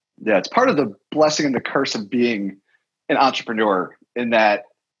Yeah, it's part of the blessing and the curse of being an entrepreneur in that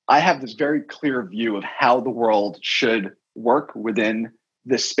I have this very clear view of how the world should work within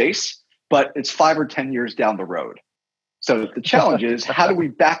this space, but it's 5 or 10 years down the road. So the challenge is, how do we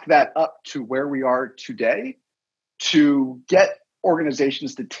back that up to where we are today to get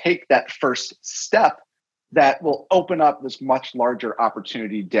organizations to take that first step that will open up this much larger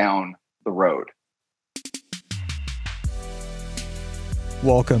opportunity down the road?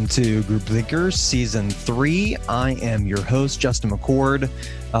 Welcome to Group Thinkers Season 3. I am your host, Justin McCord.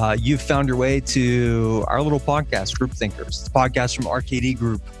 You've found your way to our little podcast, Group Thinkers. It's a podcast from RKD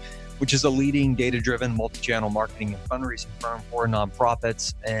Group, which is a leading data-driven multi-channel marketing and fundraising firm for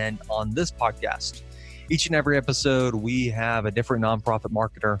nonprofits. And on this podcast, each and every episode, we have a different nonprofit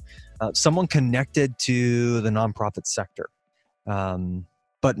marketer, someone connected to the nonprofit sector.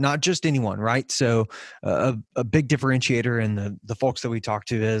 But not just anyone, right? So a big differentiator in the folks that we talk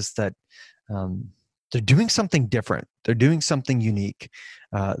to is that they're doing something different. They're doing something unique.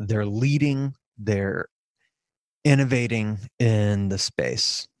 They're leading, they're innovating in the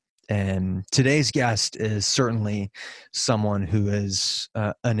space. And today's guest is certainly someone who is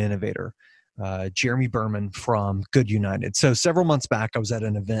an innovator. Jeremy Berman from Good United. So several months back, I was at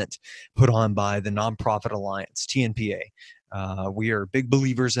an event put on by the Nonprofit Alliance, TNPA. We are big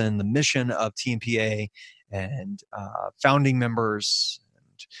believers in the mission of TNPA and founding members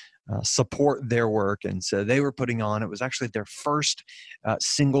and support their work. And so they were putting on, it was actually their first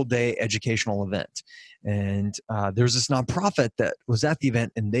single day educational event. And there was this nonprofit that was at the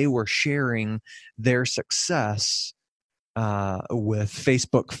event and they were sharing their success with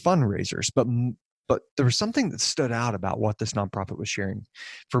Facebook fundraisers. But there was something that stood out about what this nonprofit was sharing.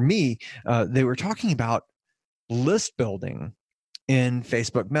 For me, they were talking about list building in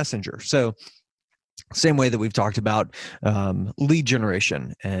Facebook Messenger. So same way that we've talked about lead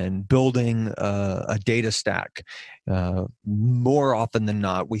generation and building a data stack. More often than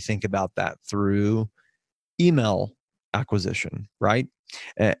not, we think about that through email acquisition, right?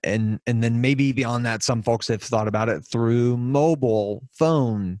 And then maybe beyond that, some folks have thought about it through mobile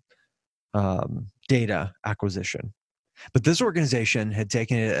phone data acquisition. But this organization had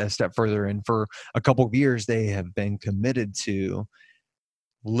taken it a step further, and for a couple of years, they have been committed to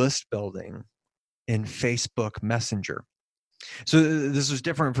list building in Facebook Messenger. So this was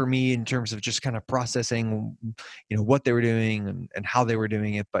different for me in terms of just kind of processing, what they were doing and how they were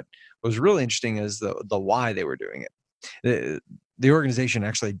doing it. But what was really interesting is the why they were doing it. The organization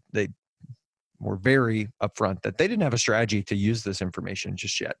actually, they were very upfront that they didn't have a strategy to use this information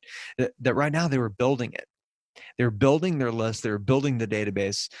just yet. That right now they were building it. They were building their list. They were building the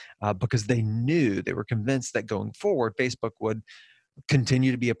database because they were convinced that going forward, Facebook would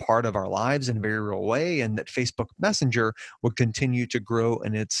continue to be a part of our lives in a very real way, and that Facebook Messenger would continue to grow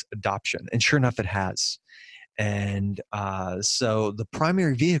in its adoption. And sure enough, it has. And so the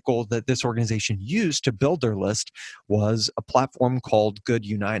primary vehicle that this organization used to build their list was a platform called Good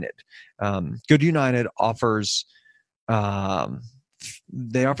United. Good United offers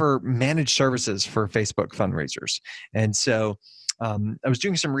they offer managed services for Facebook fundraisers. And so I was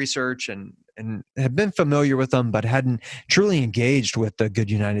doing some research and had been familiar with them, but hadn't truly engaged with the Good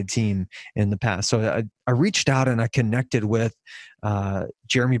United team in the past. So I reached out and I connected with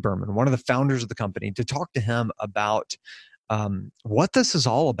Jeremy Berman, one of the founders of the company, to talk to him about what this is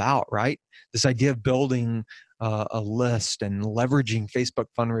all about, right? This idea of building a list and leveraging Facebook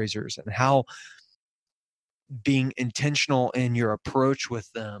fundraisers, and how being intentional in your approach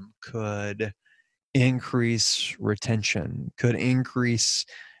with them could increase retention, could increase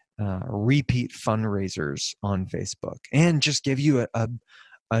repeat fundraisers on Facebook, and just give you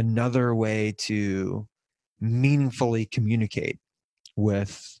another way to meaningfully communicate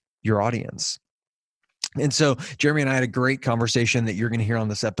with your audience. And so Jeremy and I had a great conversation that you're going to hear on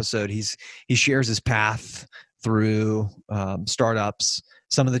this episode. He shares his path through startups,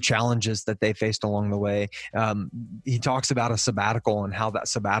 some of the challenges that they faced along the way. He talks about a sabbatical and how that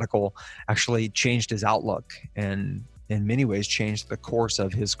sabbatical actually changed his outlook and in many ways changed the course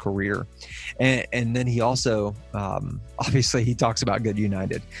of his career. And then he also, obviously he talks about Good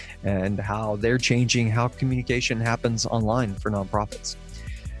United and how they're changing how communication happens online for nonprofits.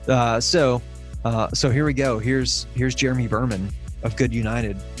 So here we go. Here's Jeremy Berman of Good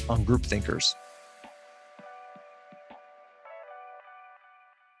United on Group Thinkers.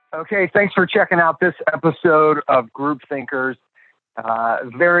 Okay, thanks for checking out this episode of Group Thinkers.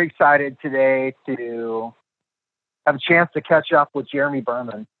 Very excited today to have a chance to catch up with Jeremy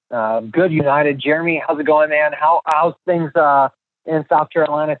Berman. Good United. Jeremy, how's it going, man? How's things in South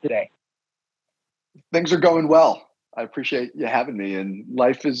Carolina today? Things are going well. I appreciate you having me. And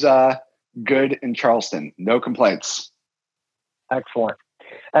life is good in Charleston. No complaints. Excellent.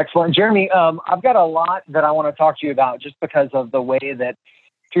 Excellent. Jeremy, I've got a lot that I want to talk to you about just because of the way that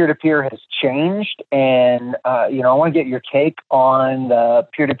peer-to-peer has changed. And, I want to get your take on the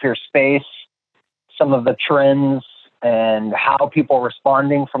peer-to-peer space, some of the trends, and how people are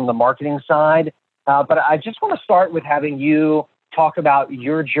responding from the marketing side. But I just want to start with having you talk about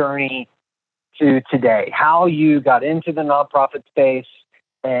your journey to today, how you got into the nonprofit space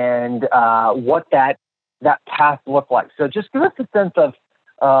and what that path looked like. So just give us a sense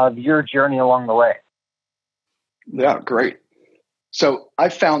of your journey along the way. Yeah, great. So I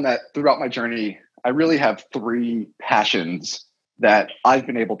found that throughout my journey, I really have three passions that I've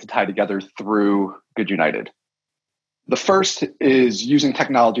been able to tie together through Good United. The first is using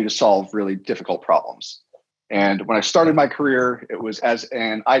technology to solve really difficult problems. And when I started my career, it was as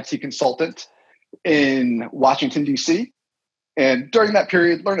an IT consultant in Washington, D.C. And during that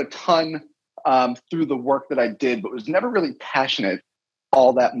period, learned a ton through the work that I did, but was never really passionate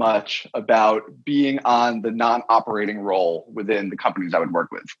all that much about being on the non-operating role within the companies I would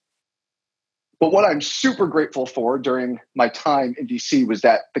work with. But what I'm super grateful for during my time in DC was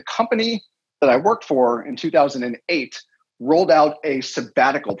that the company that I worked for in 2008 rolled out a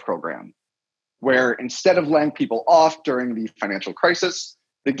sabbatical program where instead of laying people off during the financial crisis,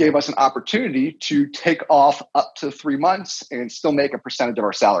 they gave us an opportunity to take off up to 3 months and still make a percentage of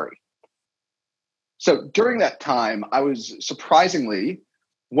our salary. So during that time, I was surprisingly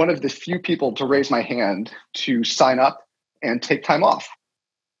one of the few people to raise my hand to sign up and take time off.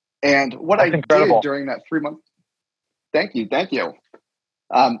 And what That's incredible. Did during that 3 month, thank you.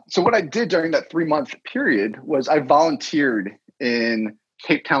 So what I did during that 3 month period was I volunteered in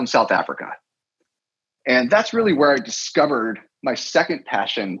Cape Town, South Africa. And that's really where I discovered my second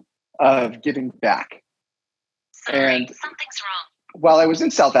passion of giving back. And something's wrong. While I was in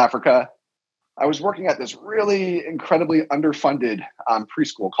South Africa, I was working at this really incredibly underfunded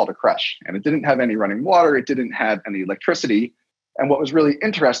preschool called a creche. And it didn't have any running water. It didn't have any electricity. And what was really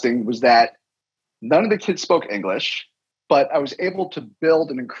interesting was that none of the kids spoke English, but I was able to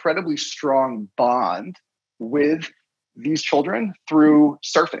build an incredibly strong bond with these children through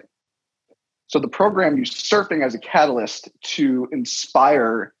surfing. So the program used surfing as a catalyst to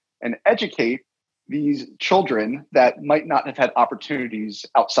inspire and educate these children that might not have had opportunities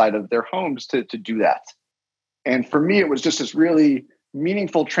outside of their homes to do that. And for me, it was just this really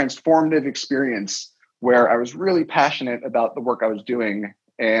meaningful, transformative experience where I was really passionate about the work I was doing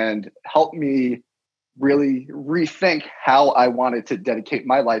and helped me really rethink how I wanted to dedicate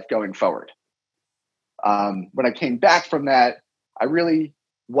my life going forward. When I came back from that, I really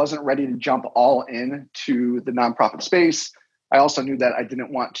wasn't ready to jump all in to the nonprofit space. I also knew that I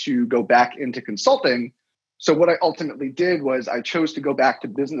didn't want to go back into consulting. So what I ultimately did was I chose to go back to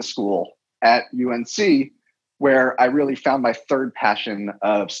business school at UNC, where I really found my third passion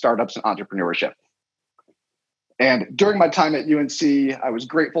of startups and entrepreneurship. And during my time at UNC, I was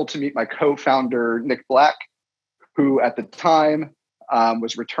grateful to meet my co-founder, Nick Black, who at the time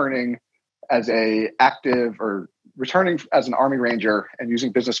was returning as an Army Ranger and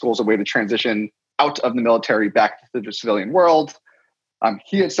using business school as a way to transition out of the military back to the civilian world.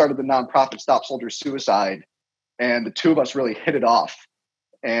 He had started the nonprofit Stop Soldier Suicide, and the two of us really hit it off.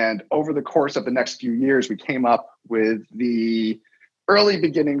 And over the course of the next few years, we came up with the early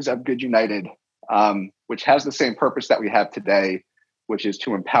beginnings of Good United, which has the same purpose that we have today, which is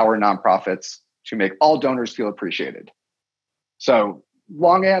to empower nonprofits to make all donors feel appreciated. So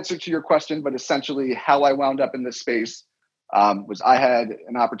long answer to your question, but essentially how I wound up in this space was I had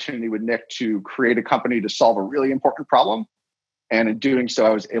an opportunity with Nick to create a company to solve a really important problem. And in doing so, I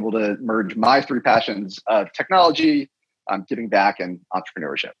was able to merge my three passions of technology, giving back, and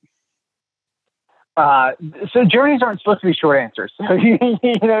entrepreneurship. So journeys aren't supposed to be short answers. So you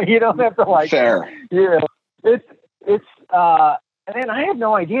don't have to like. Fair. It's and then I had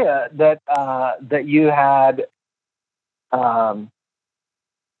no idea that you had done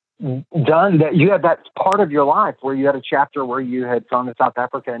that. You had that part of your life where you had a chapter where you had gone to South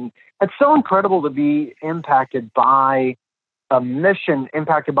Africa, and it's so incredible to be impacted by a mission,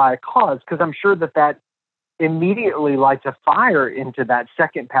 impacted by a cause, because I'm sure that immediately lights a fire into that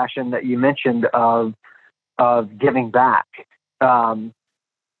second passion that you mentioned of giving back. And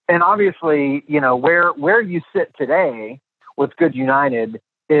obviously, where you sit today with Good United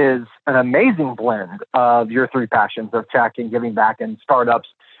is an amazing blend of your three passions of tech and giving back and startups.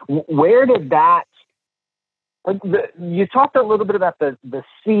 Where did that, you talked a little bit about the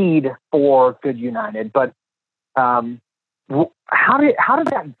seed for Good United, but how did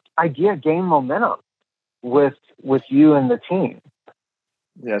that idea gain momentum? with you and the team?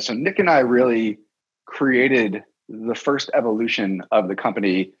 Yeah, so Nick and I really created the first evolution of the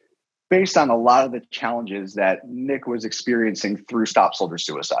company based on a lot of the challenges that Nick was experiencing through Stop Soldier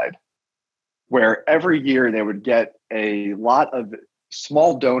Suicide, where every year they would get a lot of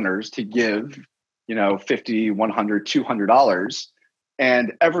small donors to give, $50, $100, $200.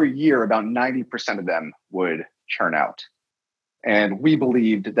 And every year, about 90% of them would churn out. And we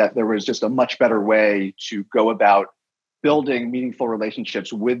believed that there was just a much better way to go about building meaningful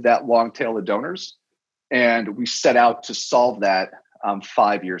relationships with that long tail of donors. And we set out to solve that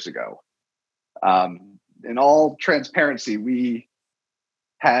 5 years ago. In all transparency, we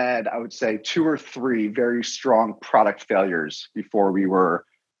had, I would say, 2 or 3 very strong product failures before we were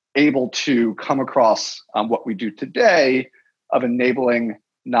able to come across what we do today of enabling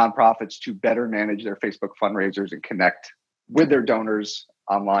nonprofits to better manage their Facebook fundraisers and connect with their donors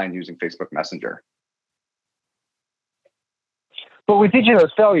online using Facebook Messenger. But with each of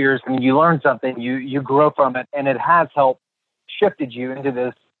those failures, I mean, you learn something, you grow from it, and it has helped shifted you into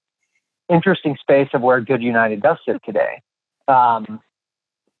this interesting space of where Good United does sit today. At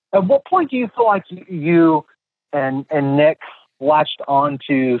what point do you feel like you and Nick latched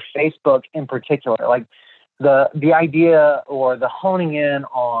onto Facebook in particular? Like the idea or the honing in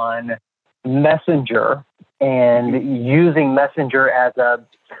on Messenger and using Messenger as a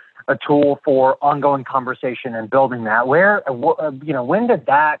tool for ongoing conversation and building that. When did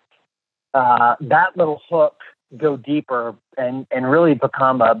that little hook go deeper and really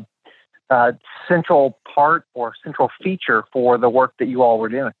become a central part or central feature for the work that you all were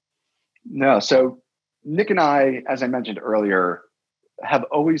doing? No, so Nick and I, as I mentioned earlier, have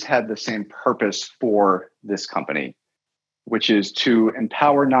always had the same purpose for this company, which is to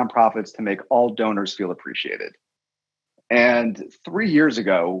empower nonprofits to make all donors feel appreciated. And 3 years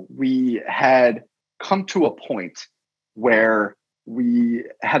ago, we had come to a point where we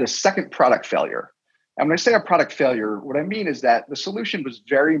had a second product failure. And when I say a product failure, what I mean is that the solution was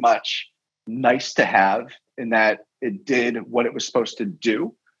very much nice to have in that it did what it was supposed to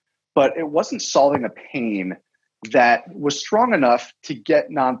do, but it wasn't solving a pain that was strong enough to get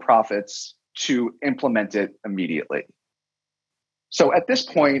nonprofits to implement it immediately. So at this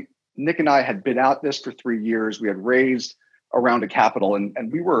point, Nick and I had been out this for 3 years. We had raised a round of capital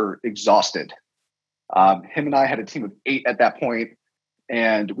and we were exhausted. Him and I had a team of 8 at that point,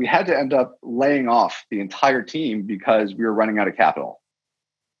 and we had to end up laying off the entire team because we were running out of capital.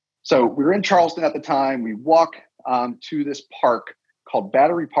 So we were in Charleston at the time. We walk to this park called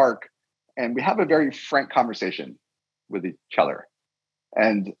Battery Park, and we have a very frank conversation with each other.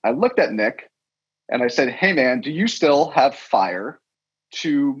 And I looked at Nick and I said, "Hey man, do you still have fire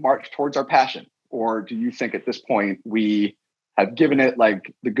to march towards our passion? Or do you think at this point we have given it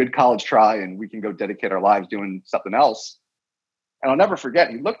like the good college try and we can go dedicate our lives doing something else?" And I'll never forget,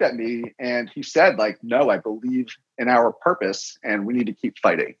 he looked at me and he said, "No, I believe in our purpose and we need to keep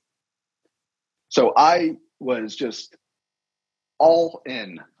fighting." So I was just all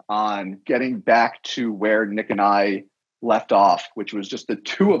in on getting back to where Nick and I left off, which was just the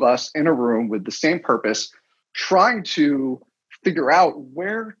two of us in a room with the same purpose, trying to figure out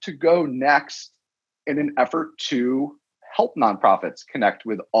where to go next in an effort to help nonprofits connect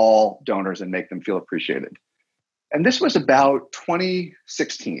with all donors and make them feel appreciated. And this was about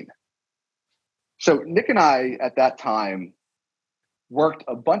 2016. So Nick and I at that time worked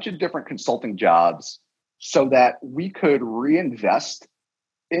a bunch of different consulting jobs so that we could reinvest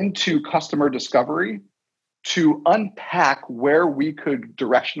into customer discovery to unpack where we could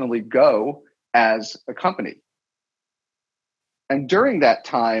directionally go as a company. And during that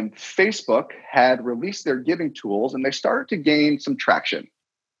time, Facebook had released their giving tools and they started to gain some traction.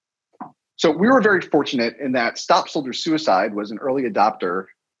 So we were very fortunate in that Stop Soldier Suicide was an early adopter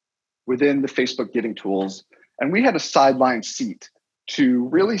within the Facebook giving tools. And we had a sideline seat to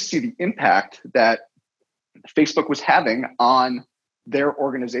really see the impact that Facebook was having on their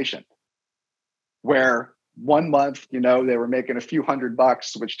organization. Where one month, they were making a few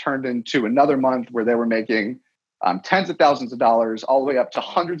 $100, which turned into another month where they were making tens of thousands of dollars, all the way up to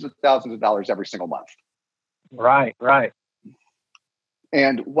hundreds of thousands of dollars every single month. Right.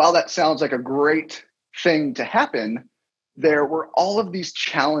 And while that sounds like a great thing to happen, there were all of these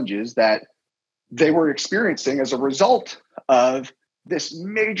challenges that they were experiencing as a result of this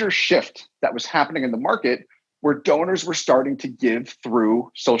major shift that was happening in the market, where donors were starting to give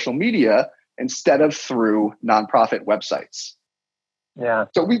through social media instead of through nonprofit websites. Yeah.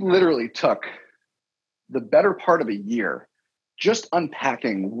 So we literally took the better part of a year just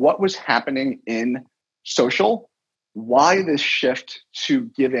unpacking what was happening in social, why this shift to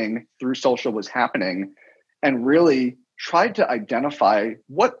giving through social was happening, and really tried to identify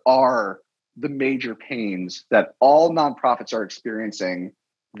what are the major pains that all nonprofits are experiencing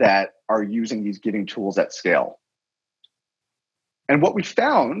that are using these giving tools at scale. And what we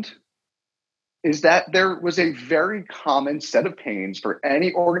found is that there was a very common set of pains for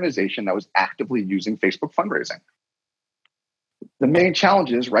any organization that was actively using Facebook fundraising. The main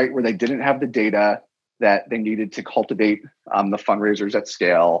challenges, right, where they didn't have the data that they needed to cultivate the fundraisers at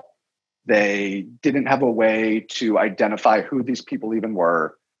scale. They didn't have a way to identify who these people even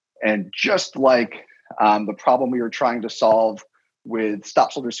were. And just like the problem we were trying to solve with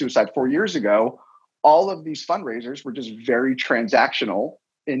Stop Soldier Suicide 4 years ago, all of these fundraisers were just very transactional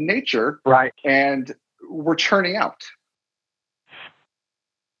in nature, right, and were churning out.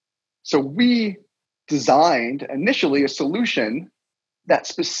 So we designed initially a solution that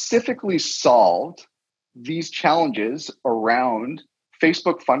specifically solved these challenges around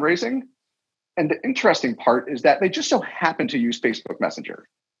Facebook fundraising. And the interesting part is that they just so happen to use Facebook Messenger.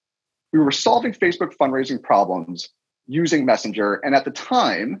 We were solving Facebook fundraising problems using Messenger. And at the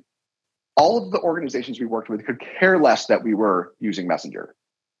time, all of the organizations we worked with could care less that we were using Messenger.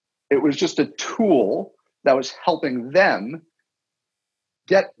 It was just a tool that was helping them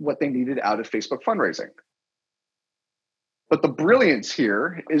get what they needed out of Facebook fundraising. But the brilliance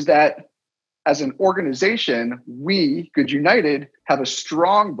here is that as an organization, we, Good United, have a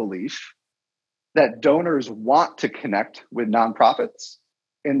strong belief that donors want to connect with nonprofits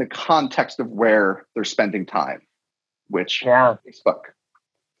in the context of where they're spending time, which is Facebook.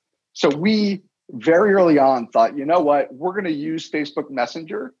 So we very early on thought, you know what, we're going to use Facebook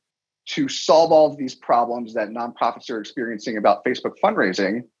Messenger to solve all of these problems that nonprofits are experiencing about Facebook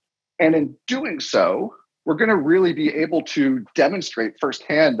fundraising. And in doing so, we're going to really be able to demonstrate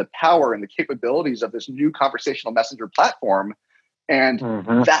firsthand the power and the capabilities of this new conversational messenger platform. And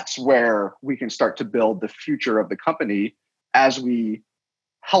that's where we can start to build the future of the company as we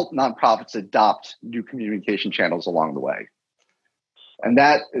help nonprofits adopt new communication channels along the way. And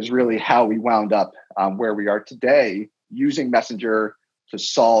that is really how we wound up where we are today, using Messenger to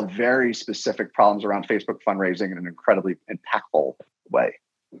solve very specific problems around Facebook fundraising in an incredibly impactful way.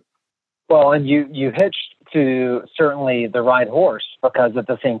 Well, and you hitched to certainly the right horse, because at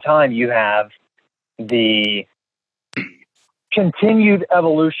the same time you have the continued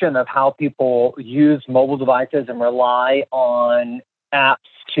evolution of how people use mobile devices and rely on apps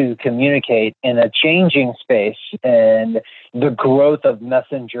to communicate in a changing space, and the growth of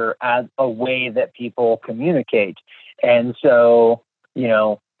Messenger as a way that people communicate. And so, you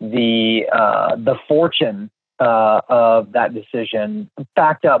know, the fortune of that decision,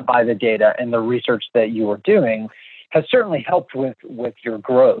 backed up by the data and the research that you were doing, has certainly helped with your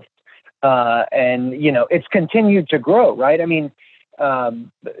growth. And, you know, it's continued to grow, right? I mean,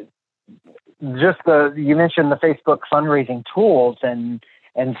 you mentioned the Facebook fundraising tools, and,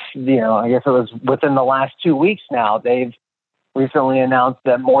 you know, I guess it was within the last 2 weeks now, they've recently announced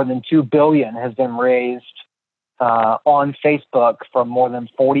that more than $2 billion has been raised on Facebook from more than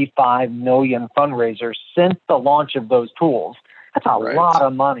 45 million fundraisers since the launch of those tools. That's a lot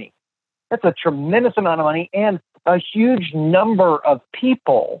of money. That's a tremendous amount of money, and a huge number of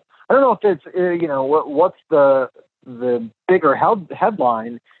people. I don't know if it's, you know, what's the bigger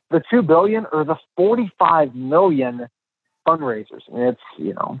headline, the 2 billion or the 45 million fundraisers. I mean, it's,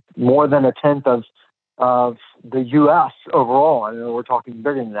 you know, more than a tenth of the U.S. overall. I know we're talking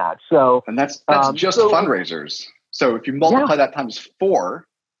bigger than that. So, and that's just fundraisers. So if you multiply that times 4,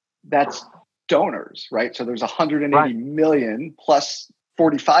 that's donors, right? So there's 180 million plus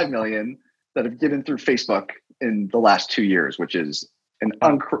 45 million that have given through Facebook in the last 2 years, which is an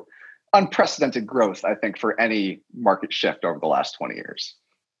unprecedented growth, I think, for any market shift over the last 20 years.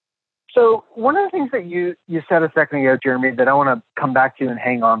 So one of the things that you said a second ago, Jeremy, that I want to come back to and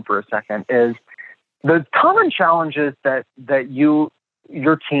hang on for a second is the common challenges that your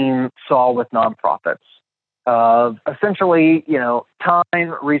team saw with nonprofits of essentially, you know,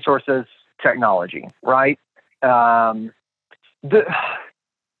 time, resources, technology, right? Those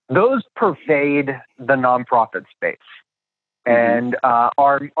pervade the nonprofit space, and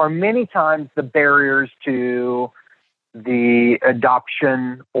are many times the barriers to the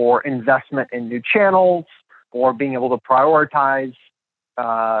adoption or investment in new channels, or being able to prioritize,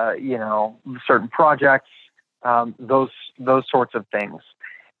 you know, certain projects, those sorts of things.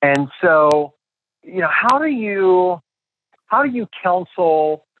 And so, you know, how do you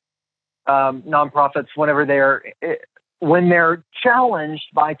counsel nonprofits when they're challenged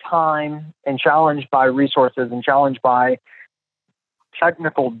by time and challenged by resources and challenged by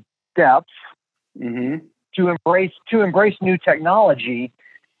technical depth to embrace new technology,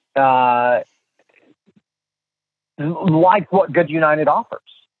 like what Good United offers.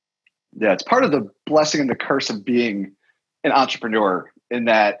 Yeah, it's part of the blessing and the curse of being an entrepreneur in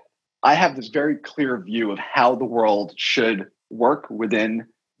that I have this very clear view of how the world should work within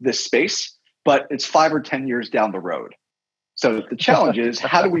this space, but it's 5 or 10 years down the road. So the challenge is,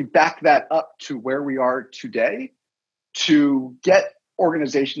 how do we back that up to where we are today to get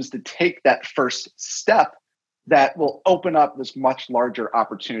organizations to take that first step that will open up this much larger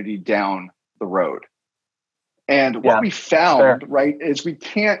opportunity down the road? And what we found, right, is we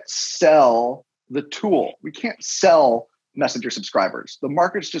can't sell the tool. We can't sell Messenger subscribers. The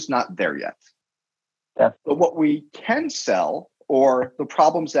market's just not there yet. Yeah. But what we can sell, or the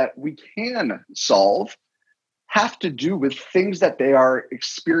problems that we can solve, have to do with things that they are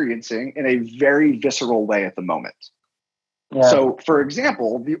experiencing in a very visceral way at the moment. Yeah. So, for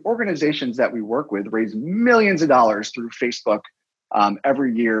example, the organizations that we work with raise millions of dollars through Facebook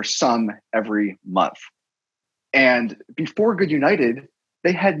every year, some every month. And before Good United,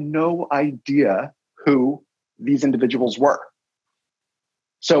 they had no idea who these individuals were.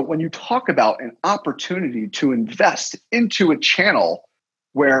 So when you talk about an opportunity to invest into a channel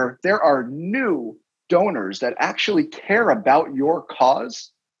where there are new donors that actually care about your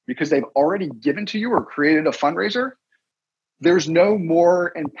cause because they've already given to you or created a fundraiser, there's no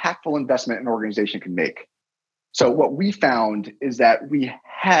more impactful investment an organization can make. So what we found is that we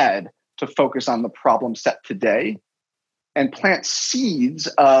had to focus on the problem set today and plant seeds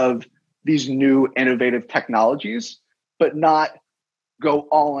of these new innovative technologies, but not go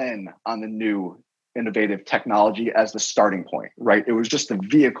all in on the new innovative technology as the starting point, right? It was just a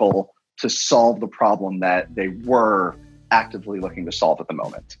vehicle to solve the problem that they were actively looking to solve at the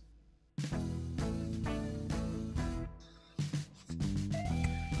moment.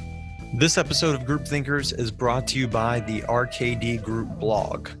 This episode of Group Thinkers is brought to you by the RKD Group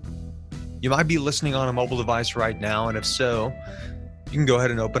blog. You might be listening on a mobile device right now, and if so, you can go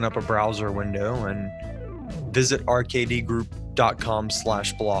ahead and open up a browser window and visit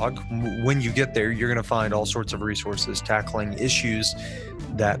rkdgroup.com/blog. When you get there, you're going to find all sorts of resources tackling issues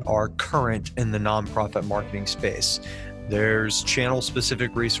that are current in the nonprofit marketing space. There's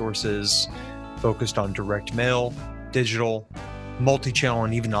channel-specific resources focused on direct mail, digital, multi-channel,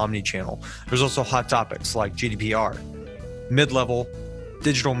 and even omni-channel. There's also hot topics like GDPR, mid-level,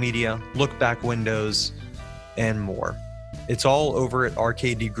 digital media, look-back windows, and more. It's all over at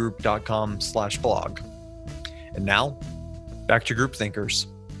rkdgroup.com/blog. And now, back to Group Thinkers.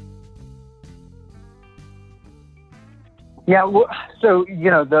 Yeah, so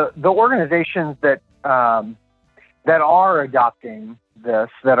the organizations that are adopting this,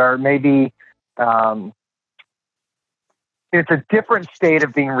 that are maybe it's a different state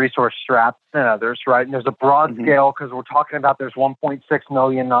of being resource strapped than others, right? And there's a broad scale because we're talking about there's 1.6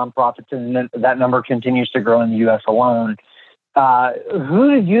 million nonprofits, and that number continues to grow in the U.S. alone.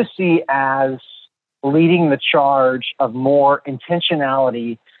 Who do you see as leading the charge of more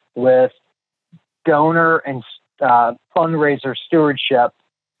intentionality with donor and fundraiser stewardship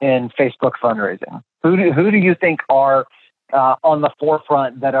in Facebook fundraising? Who do you think are on the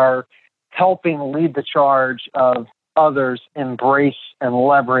forefront that are helping lead the charge of others embrace and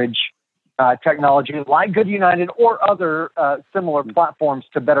leverage technology like Good United or other similar platforms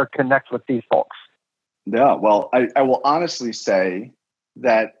to better connect with these folks? Yeah, well, I will honestly say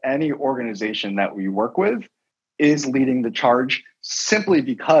that any organization that we work with is leading the charge simply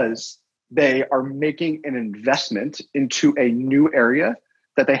because they are making an investment into a new area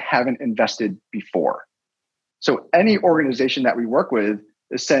that they haven't invested before. So any organization that we work with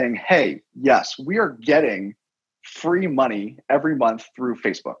is saying, hey, yes, we are getting free money every month through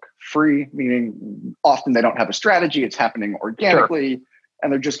Facebook. Free meaning often they don't have a strategy, it's happening organically,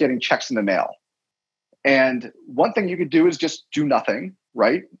 and they're just getting checks in the mail. And one thing you could do is just do nothing,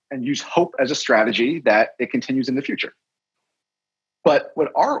 right? And use hope as a strategy that it continues in the future. But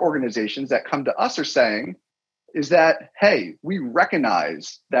what our organizations that come to us are saying is that, hey, we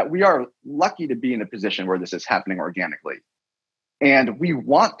recognize that we are lucky to be in a position where this is happening organically. And we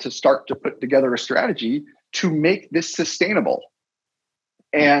want to start to put together a strategy to make this sustainable.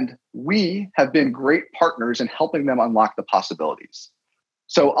 And we have been great partners in helping them unlock the possibilities.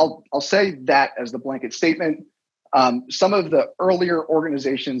 So I'll say that as the blanket statement. Some of the earlier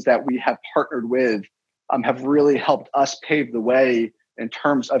organizations that we have partnered with have really helped us pave the way in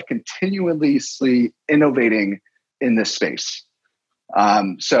terms of continuously innovating in this space.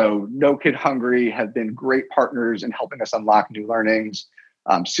 So No Kid Hungry have been great partners in helping us unlock new learnings.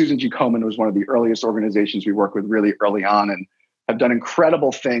 Susan G. Komen was one of the earliest organizations we worked with really early on and have done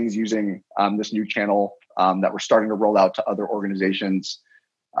incredible things using this new channel that we're starting to roll out to other organizations.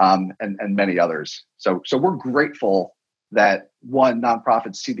 and many others. So we're grateful that one,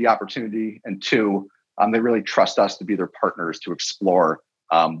 nonprofits see the opportunity, and two, they really trust us to be their partners to explore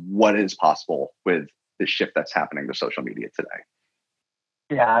what is possible with the shift that's happening to social media today.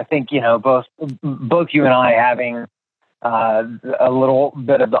 Yeah, I think, both you and I, having a little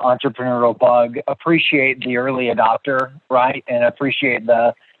bit of the entrepreneurial bug, appreciate the early adopter, right? And appreciate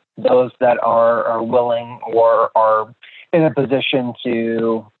those that are willing or are in a position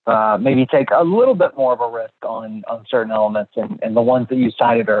to maybe take a little bit more of a risk on certain elements. And the ones that you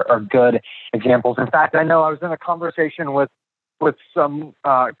cited are good examples. In fact, I know I was in a conversation with some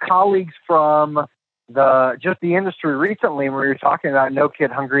colleagues from the industry recently, where you're talking about No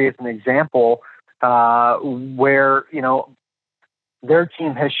Kid Hungry as an example, where, their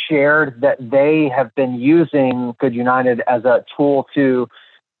team has shared that they have been using Good United as a tool to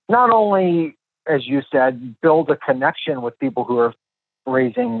not only, as you said, build a connection with people who are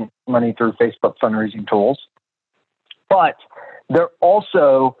raising money through Facebook fundraising tools, but they're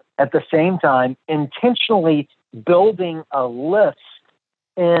also at the same time intentionally building a list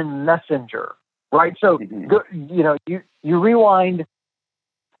in Messenger, right? So, you rewind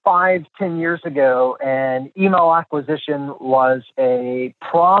 5-10 years ago, and email acquisition was a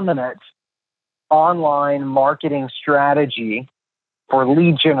prominent online marketing strategy for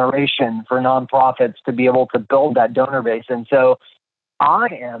lead generation for nonprofits to be able to build that donor base. And so I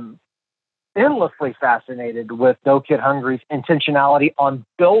am endlessly fascinated with No Kid Hungry's intentionality on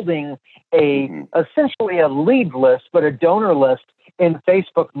building essentially a lead list, but a donor list in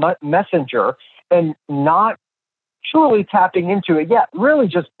Facebook Messenger, and not truly tapping into it yet, really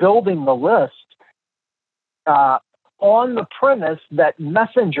just building the list on the premise that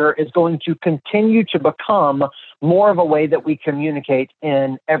Messenger is going to continue to become more of a way that we communicate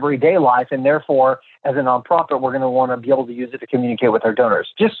in everyday life. And therefore, as a nonprofit, we're going to want to be able to use it to communicate with our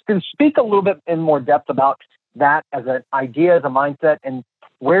donors. Just speak a little bit in more depth about that as an idea, as a mindset, and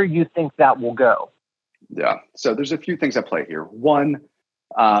where you think that will go. Yeah. So there's a few things at play here. One,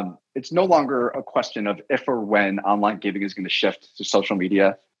 it's no longer a question of if or when online giving is going to shift to social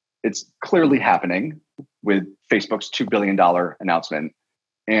media. It's clearly happening with Facebook's $2 billion announcement.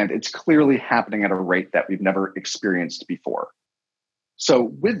 And it's clearly happening at a rate that we've never experienced before. So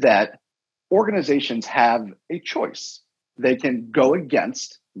with that, organizations have a choice. They can go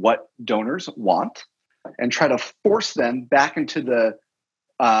against what donors want and try to force them back into the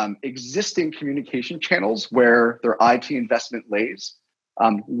existing communication channels where their IT investment lays,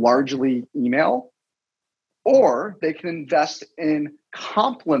 largely email, or they can invest in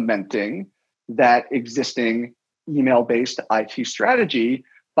complementing that existing email-based IT strategy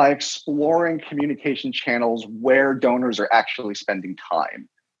by exploring communication channels where donors are actually spending time,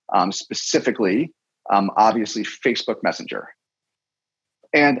 specifically, obviously, Facebook Messenger.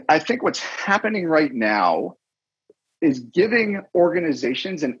 And I think what's happening right now is giving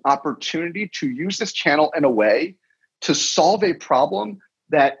organizations an opportunity to use this channel in a way to solve a problem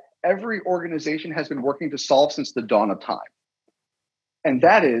that every organization has been working to solve since the dawn of time. And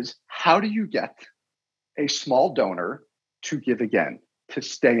that is, how do you get a small donor to give again, to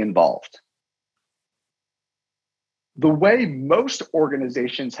stay involved? The way most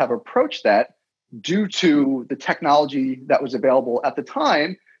organizations have approached that, due to the technology that was available at the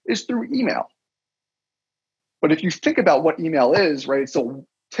time, is through email. But if you think about what email is, right, it's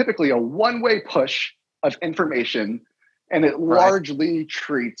typically a one-way push of information, and it largely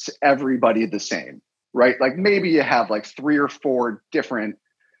treats everybody the same, right? Like maybe you have like 3 or 4 different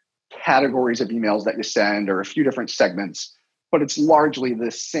categories of emails that you send, or a few different segments, but it's largely the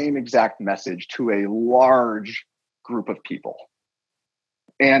same exact message to a large group of people.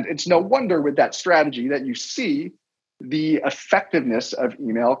 And it's no wonder with that strategy that you see the effectiveness of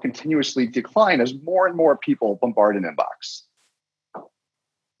email continuously decline as more and more people bombard an inbox.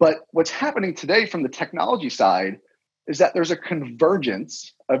 But what's happening today from the technology side is that there's a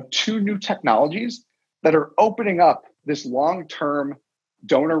convergence of 2 new technologies that are opening up this long-term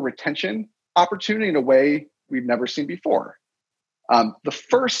donor retention opportunity in a way we've never seen before. The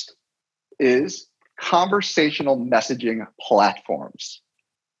first is conversational messaging platforms.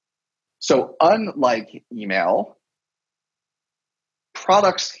 So unlike email,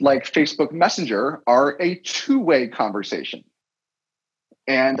 products like Facebook Messenger are a 2-way conversation.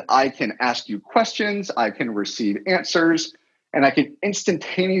 And I can ask you questions, I can receive answers, and I can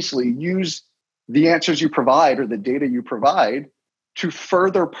instantaneously use the answers you provide or the data you provide to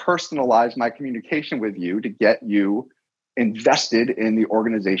further personalize my communication with you to get you invested in the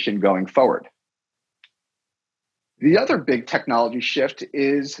organization going forward. The other big technology shift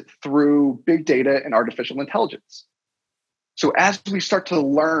is through big data and artificial intelligence. So as we start to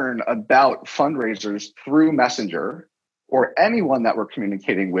learn about fundraisers through Messenger, or anyone that we're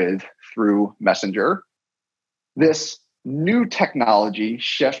communicating with through Messenger, this new technology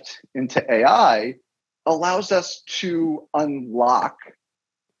shift into AI allows us to unlock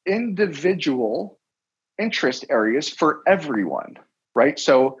individual interest areas for everyone, right?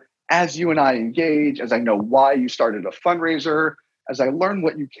 So as you and I engage, as I know why you started a fundraiser, as I learn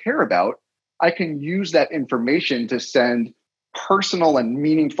what you care about, I can use that information to send personal and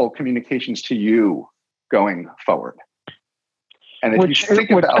meaningful communications to you going forward. And if you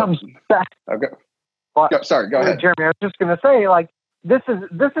think about, comes back. Okay. Well, sorry, go ahead. Jeremy, I was just going to say, like, this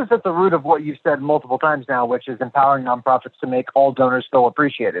is at the root of what you've said multiple times now, which is empowering nonprofits to make all donors feel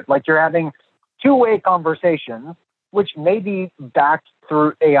appreciated. Like, you're having two-way conversations, which may be backed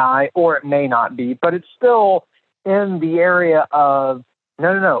through AI or it may not be, but it's still in the area of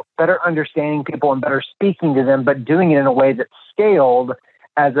better understanding people and better speaking to them, but doing it in a way that's scaled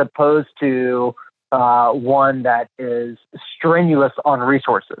as opposed to one that is strenuous on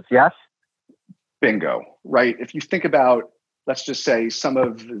resources. Yes? Bingo, right? If you think about, let's just say, some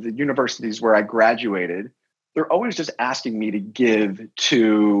of the universities where I graduated, they're always just asking me to give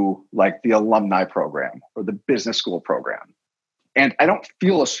to like the alumni program or the business school program. And I don't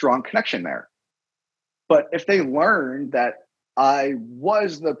feel a strong connection there. But if they learn that I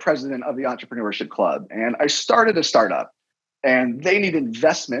was the president of the Entrepreneurship Club and I started a startup and they need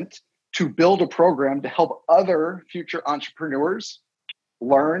investment to build a program to help other future entrepreneurs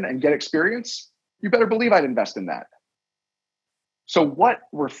learn and get experience, you better believe I'd invest in that. So what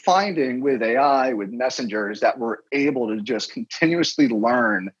we're finding with AI, with Messenger, is that we're able to just continuously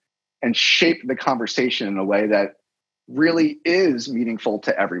learn and shape the conversation in a way that really is meaningful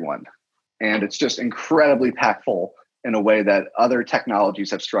to everyone. And it's just incredibly impactful in a way that other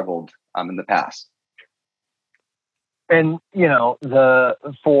technologies have struggled in the past. And,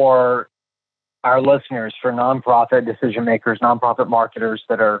 for our listeners, for nonprofit decision makers, nonprofit marketers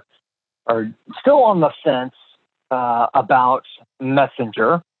that are still on the fence about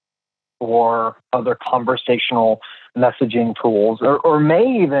Messenger or other conversational messaging tools, or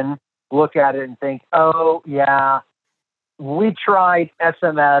may even look at it and think, oh, yeah, we tried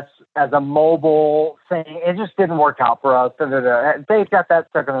SMS as a mobile thing. It just didn't work out for us. They've got that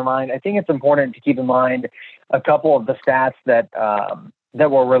stuck in their mind. I think it's important to keep in mind a couple of the stats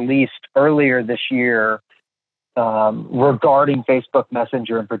that were released earlier this year regarding Facebook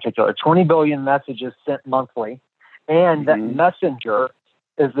Messenger in particular. 20 billion messages sent monthly, and that Messenger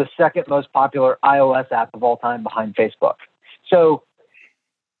is the second most popular iOS app of all time behind Facebook. So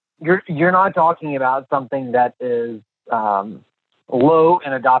you're not talking about something that is low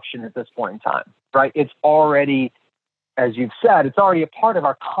in adoption at this point in time, right? It's already, as you've said, it's already a part of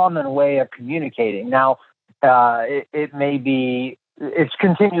our common way of communicating. Now, it may be, it's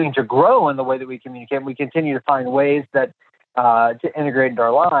continuing to grow in the way that we communicate. We continue to find ways that to integrate into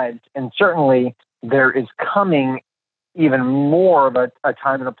our lives. And certainly there is coming even more of a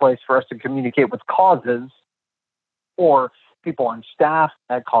time and a place for us to communicate with causes or people on staff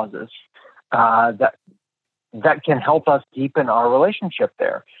at causes that can help us deepen our relationship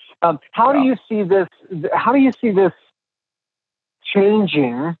there. How do you see this? How do you see this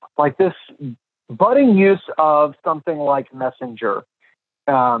changing? Like this budding use of something like Messenger,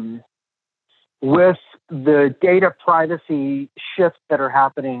 with the data privacy shifts that are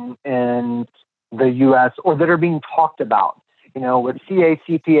happening in the U.S. or that are being talked about. With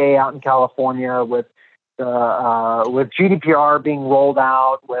CACPA out in California, with GDPR being rolled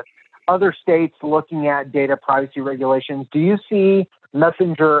out, with other states looking at data privacy regulations. Do you see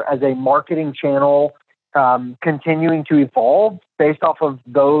Messenger as a marketing channel continuing to evolve based off of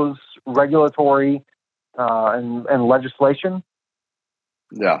those regulatory and legislation?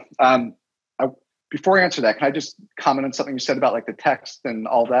 Yeah. Before I answer that, can I just comment on something you said about like the text and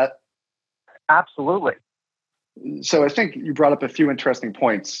all that? Absolutely. So I think you brought up a few interesting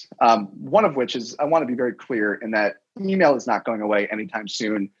points. One of which is I want to be very clear in that email is not going away anytime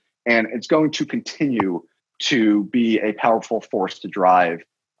soon. And it's going to continue to be a powerful force to drive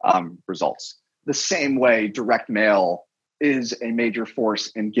results. The same way direct mail is a major force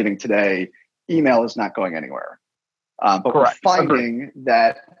in giving today, email is not going anywhere. But Correct. We're finding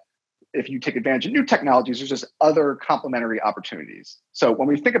that if you take advantage of new technologies, there's just other complementary opportunities. So when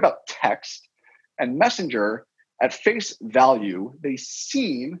we think about text and Messenger, at face value, they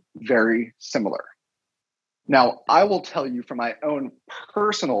seem very similar. Now, I will tell you from my own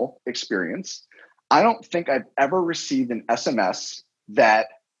personal experience, I don't think I've ever received an SMS that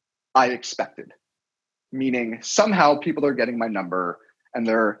I expected. Meaning somehow people are getting my number and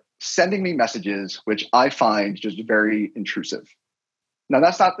they're sending me messages, which I find just very intrusive. Now,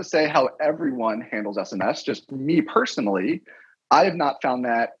 that's not to say how everyone handles SMS. Just me personally, I have not found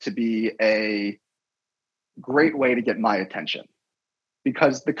that to be a great way to get my attention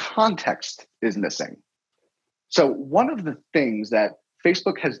because the context is missing. So one of the things that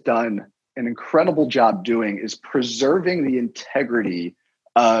Facebook has done an incredible job doing is preserving the integrity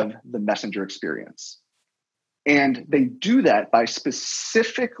of the messenger experience. And they do that by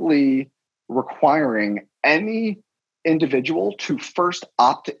specifically requiring any individual to first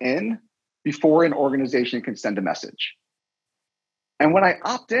opt in before an organization can send a message. And when I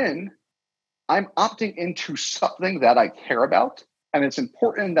opt in, I'm opting into something that I care about. And it's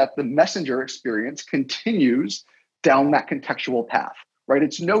important that the messenger experience continues down that contextual path, right?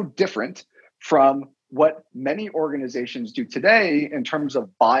 It's no different from what many organizations do today in terms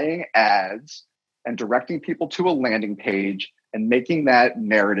of buying ads and directing people to a landing page and making that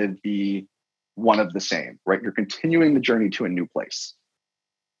narrative be one of the same, right? You're continuing the journey to a new place.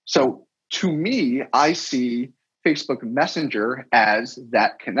 So to me, I see Facebook Messenger as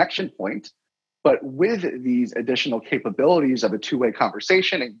that connection point, but with these additional capabilities of a two-way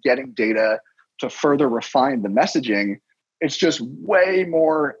conversation and getting data to further refine the messaging, it's just way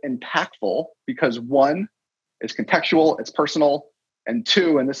more impactful because one, it's contextual, it's personal, and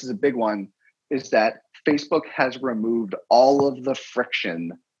two, and this is a big one, is that Facebook has removed all of the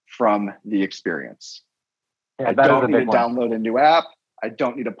friction from the experience. Yeah, I don't need to download a new app. I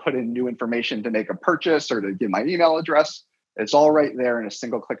don't need to put in new information to make a purchase or to give my email address. It's all right there in a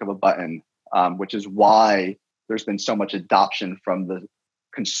single click of a button, which is why there's been so much adoption from the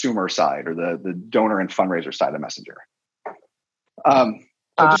consumer side or the donor and fundraiser side of Messenger. So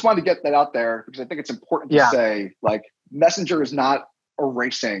I just wanted to get that out there because I think it's important to say, like, Messenger is not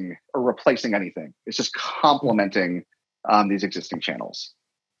erasing or replacing anything. It's just complementing these existing channels.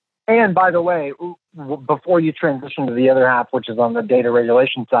 And by the way, before you transition to the other half, which is on the data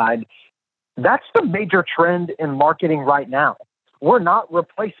regulation side, that's the major trend in marketing right now. We're not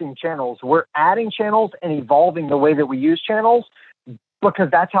replacing channels. We're adding channels and evolving the way that we use channels because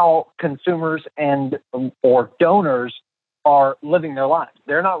that's how consumers and or donors are living their lives.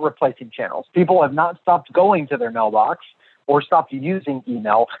 They're not replacing channels. People have not stopped going to their mailbox or stopped using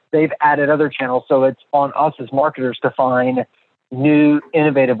email. They've added other channels. So it's on us as marketers to find new,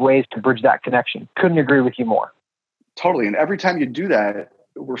 innovative ways to bridge that connection. Couldn't agree with you more. Totally. And every time you do that,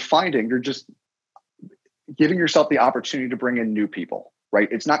 we're finding you're just giving yourself the opportunity to bring in new people, right?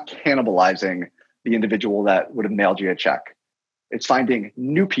 It's not cannibalizing the individual that would have mailed you a check. It's finding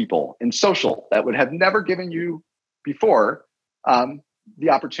new people in social that would have never given you before the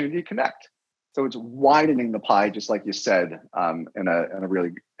opportunity to connect. So it's widening the pie, just like you said, in a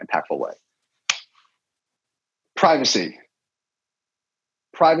really impactful way. Privacy.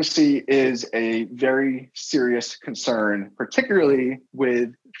 Privacy is a very serious concern, particularly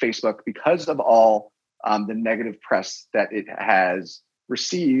with Facebook, because of all the negative press that it has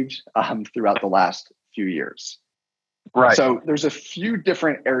received throughout the last few years. Right. So there's a few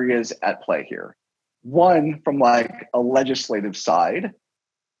different areas at play here. One, from like a legislative side,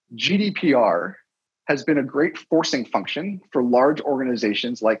 GDPR has been a great forcing function for large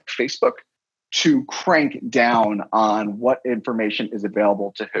organizations like Facebook to crank down on what information is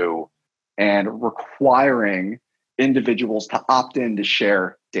available to who and requiring individuals to opt in to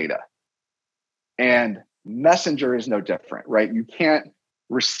share data. And Messenger is no different, right? You can't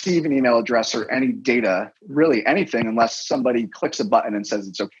receive an email address or any data, really anything, unless somebody clicks a button and says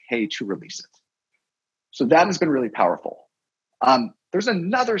it's okay to release it. So that has been really powerful. There's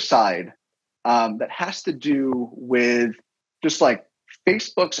another side that has to do with just like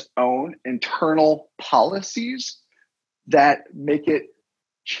Facebook's own internal policies that make it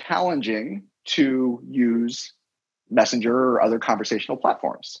challenging to use Messenger or other conversational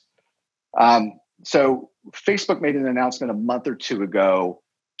platforms. So Facebook made an announcement a month or two ago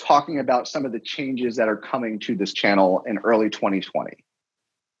talking about some of the changes that are coming to this channel in early 2020.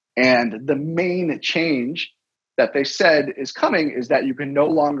 And the main change that they said is coming is that you can no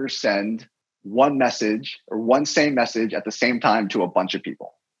longer send one message or one same message at the same time to a bunch of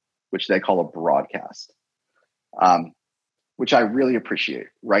people, which they call a broadcast, which I really appreciate,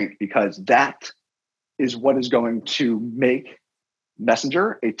 right? Because that is what is going to make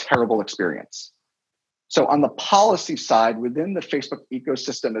Messenger a terrible experience. So on the policy side, within the Facebook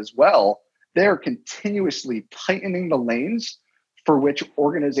ecosystem as well, they're continuously tightening the lanes for which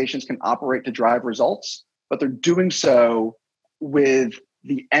organizations can operate to drive results, but they're doing so with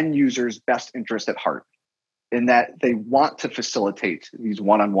the end user's best interest at heart, in that they want to facilitate these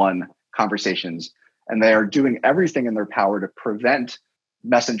one-on-one conversations, and they are doing everything in their power to prevent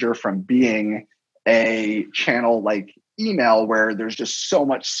Messenger from being a channel like email where there's just so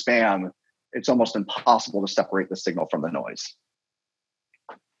much spam, it's almost impossible to separate the signal from the noise.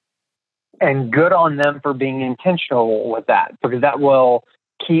 And good on them for being intentional with that, because that will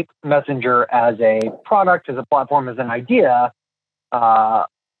keep Messenger as a product, as a platform, as an idea,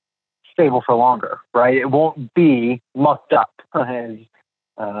 stable for longer, right? It won't be mucked up as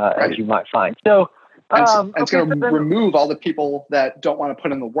you might find. So it's going to remove all the people that don't want to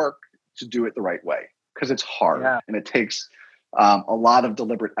put in the work to do it the right way, because it's hard and it takes a lot of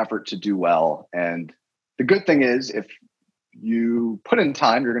deliberate effort to do well. And the good thing is, if you put in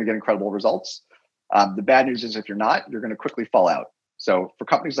time, you're going to get incredible results. The bad news is if you're not, you're going to quickly fall out. So for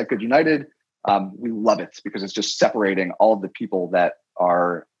companies like Good United, we love it because it's just separating all of the people that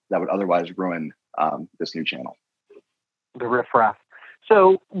would otherwise ruin this new channel. The riffraff.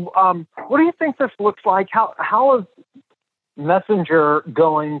 So what do you think this looks like? How is Messenger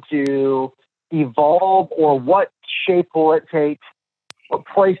going to evolve, or what shape will it take? What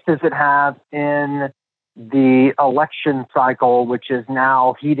place does it have in the election cycle, which is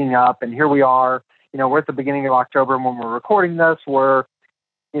now heating up? And here we are, we're at the beginning of October, and when we're recording this, we're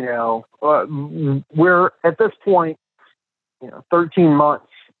at this point, 13 months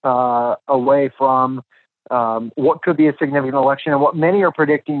away from what could be a significant election, and what many are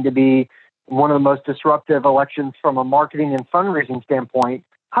predicting to be one of the most disruptive elections from a marketing and fundraising standpoint.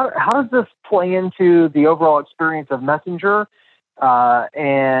 How does this play into the overall experience of Messenger,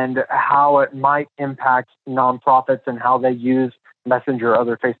 and how it might impact nonprofits and how they use Messenger or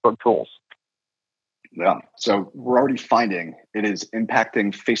other Facebook tools? Yeah, so we're already finding it is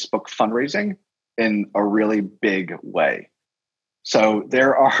impacting Facebook fundraising in a really big way. So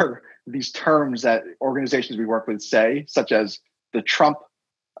there are these terms that organizations we work with say, such as the Trump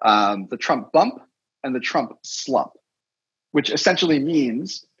bump and the Trump slump, which essentially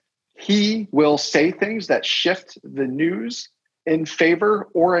means he will say things that shift the news in favor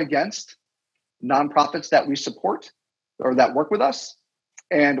or against nonprofits that we support or that work with us.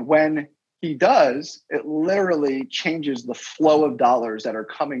 And when he does, it literally changes the flow of dollars that are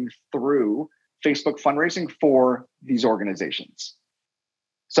coming through Facebook fundraising for these organizations.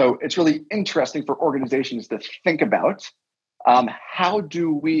 So it's really interesting for organizations to think about how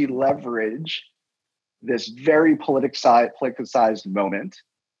do we leverage this very politicized moment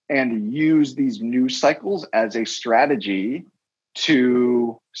and use these news cycles as a strategy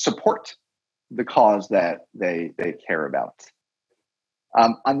to support the cause that they care about.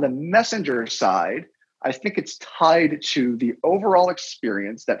 On the Messenger side, I think it's tied to the overall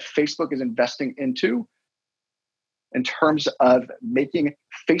experience that Facebook is investing into in terms of making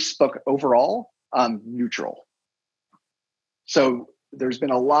Facebook overall neutral. So there's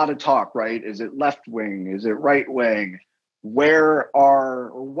been a lot of talk, right? Is it left wing? Is it right wing?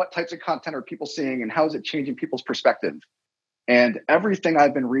 What types of content are people seeing, and how is it changing people's perspective? And everything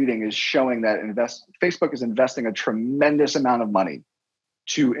I've been reading is showing that Facebook is investing a tremendous amount of money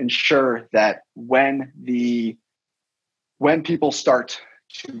to ensure that when people start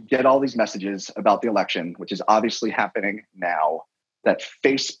to get all these messages about the election, which is obviously happening now, that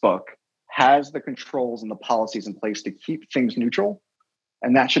Facebook has the controls and the policies in place to keep things neutral.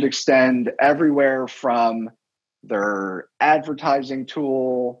 And that should extend everywhere from their advertising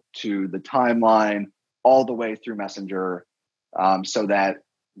tool to the timeline, all the way through Messenger, so that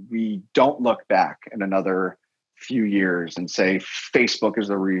we don't look back in another few years and say Facebook is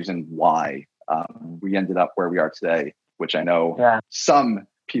the reason why we ended up where we are today, which I know some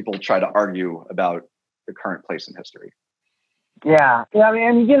people try to argue about the current place in history. Yeah.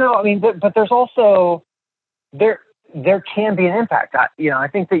 But there's also there can be an impact. I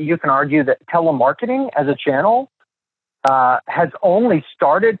think that you can argue that telemarketing as a channel has only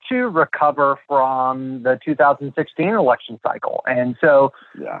started to recover from the 2016 election cycle. And so,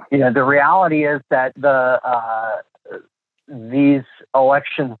 the reality is that these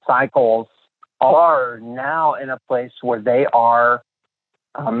election cycles are now in a place where they are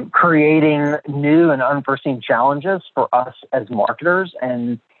creating new and unforeseen challenges for us as marketers.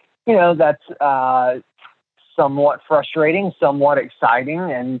 And, that's somewhat frustrating, somewhat exciting.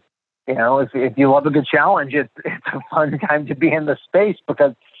 And, if you love a good challenge, it's a fun time to be in the space,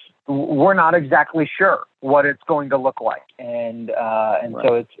 because we're not exactly sure what it's going to look like. And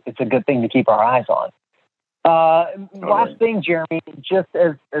so it's a good thing to keep our eyes on. Last thing, Jeremy, just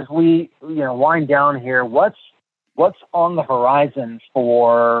as we, wind down here, what's on the horizon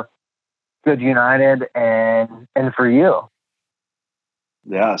for Good United and for you?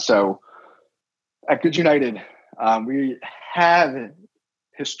 Yeah. So at Good United, we have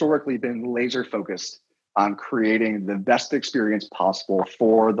historically been laser focused on creating the best experience possible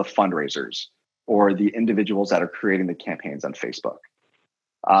for the fundraisers or the individuals that are creating the campaigns on Facebook.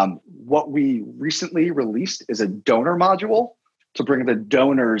 What we recently released is a donor module to bring the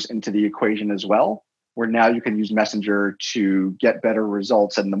donors into the equation as well, where now you can use Messenger to get better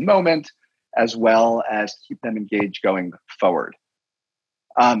results in the moment, as well as keep them engaged going forward.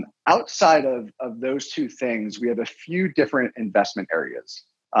 Outside of those two things, we have a few different investment areas.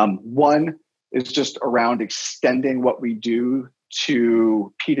 One is just around extending what we do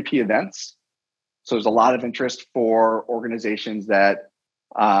to P2P events. So there's a lot of interest for organizations that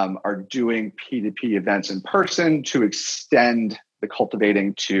are doing P2P events in person to extend the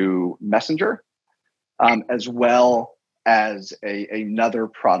cultivating to Messenger, as well as another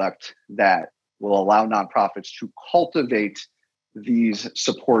product that will allow nonprofits to cultivate these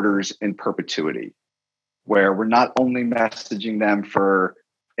supporters in perpetuity, where we're not only messaging them for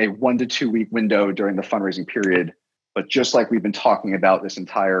a 1 to 2 week window during the fundraising period, but just like we've been talking about this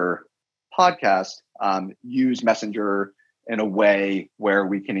entire podcast, use Messenger in a way where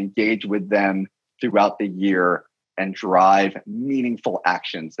we can engage with them throughout the year and drive meaningful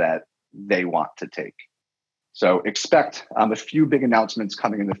actions that they want to take. So expect a few big announcements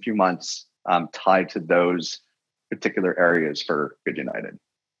coming in a few months tied to those particular areas for Good United.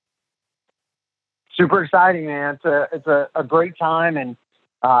 Super exciting, man. It's a great time, and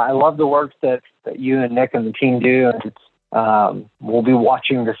I love the work that you and Nick and the team do. And we'll be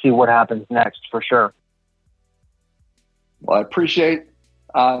watching to see what happens next for sure. Well, I appreciate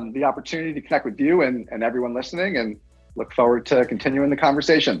the opportunity to connect with you and everyone listening, and look forward to continuing the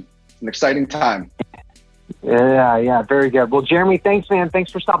conversation. It's an exciting time. Yeah, very good. Well, Jeremy, thanks, man.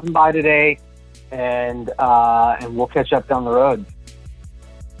 Thanks for stopping by today, and we'll catch up down the road.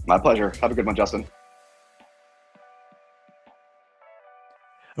 My pleasure. Have a good one, Justin.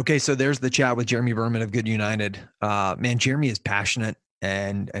 Okay, so there's the chat with Jeremy Berman of Good United. Man, Jeremy is passionate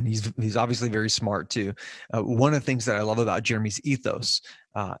and he's obviously very smart too. One of the things that I love about Jeremy's ethos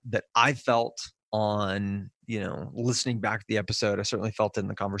that I felt on, listening back to the episode, I certainly felt it in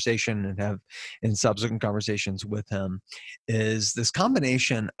the conversation and have in subsequent conversations with him, is this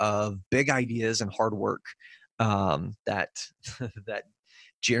combination of big ideas and hard work that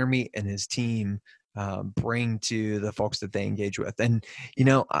Jeremy and his team bring to the folks that they engage with. And,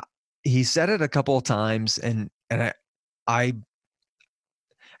 he said it a couple of times, and I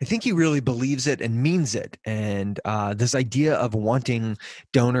think he really believes it and means it. And this idea of wanting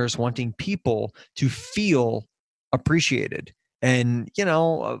donors, wanting people to feel appreciated. And,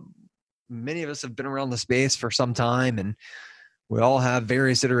 many of us have been around the space for some time, and we all have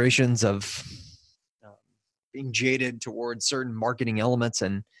various iterations of being jaded towards certain marketing elements.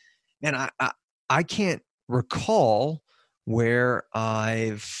 And I can't recall where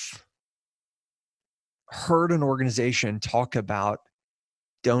I've heard an organization talk about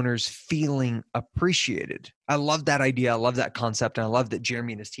donors feeling appreciated. I love that idea. I love that concept. And I love that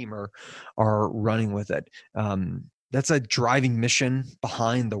Jeremy and his team are running with it. That's a driving mission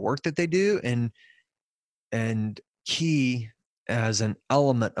behind the work that they do, and key as an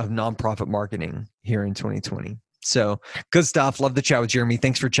element of nonprofit marketing here in 2020. So good stuff. Love the chat with Jeremy.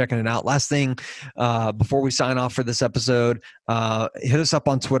 Thanks for checking it out. Last thing, before we sign off for this episode, hit us up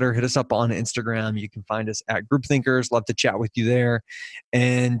on Twitter, hit us up on Instagram. You can find us at Group Thinkers. Love to chat with you there.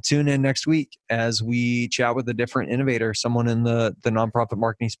 And tune in next week as we chat with a different innovator, someone in the nonprofit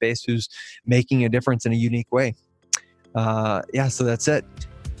marketing space who's making a difference in a unique way. So that's it.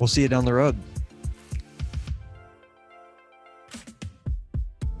 We'll see you down the road.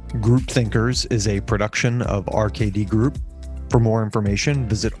 Group Thinkers is a production of RKD Group. For more information,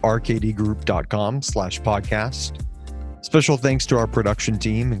 visit rkdgroup.com/podcast. Special thanks to our production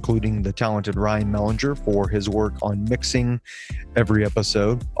team, including the talented Ryan Mellinger for his work on mixing every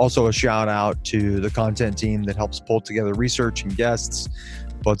episode. Also a shout out to the content team that helps pull together research and guests,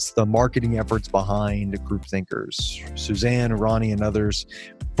 puts the marketing efforts behind Group Thinkers. Suzanne, Ronnie, and others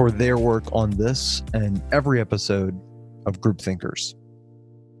for their work on this and every episode of Group Thinkers.